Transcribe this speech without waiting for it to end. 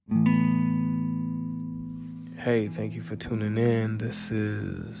Hey, thank you for tuning in. This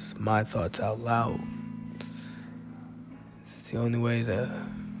is My Thoughts Out Loud. It's the only way to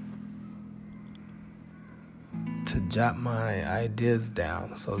jot my ideas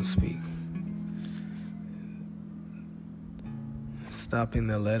down, so to speak. Stopping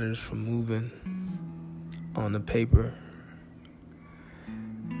the letters from moving on the paper,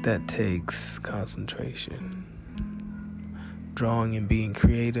 that takes concentration. Drawing and being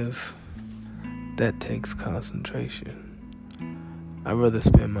creative, that takes concentration. I'd rather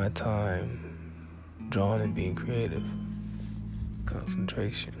spend my time drawing and being creative.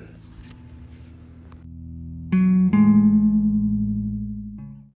 Concentration.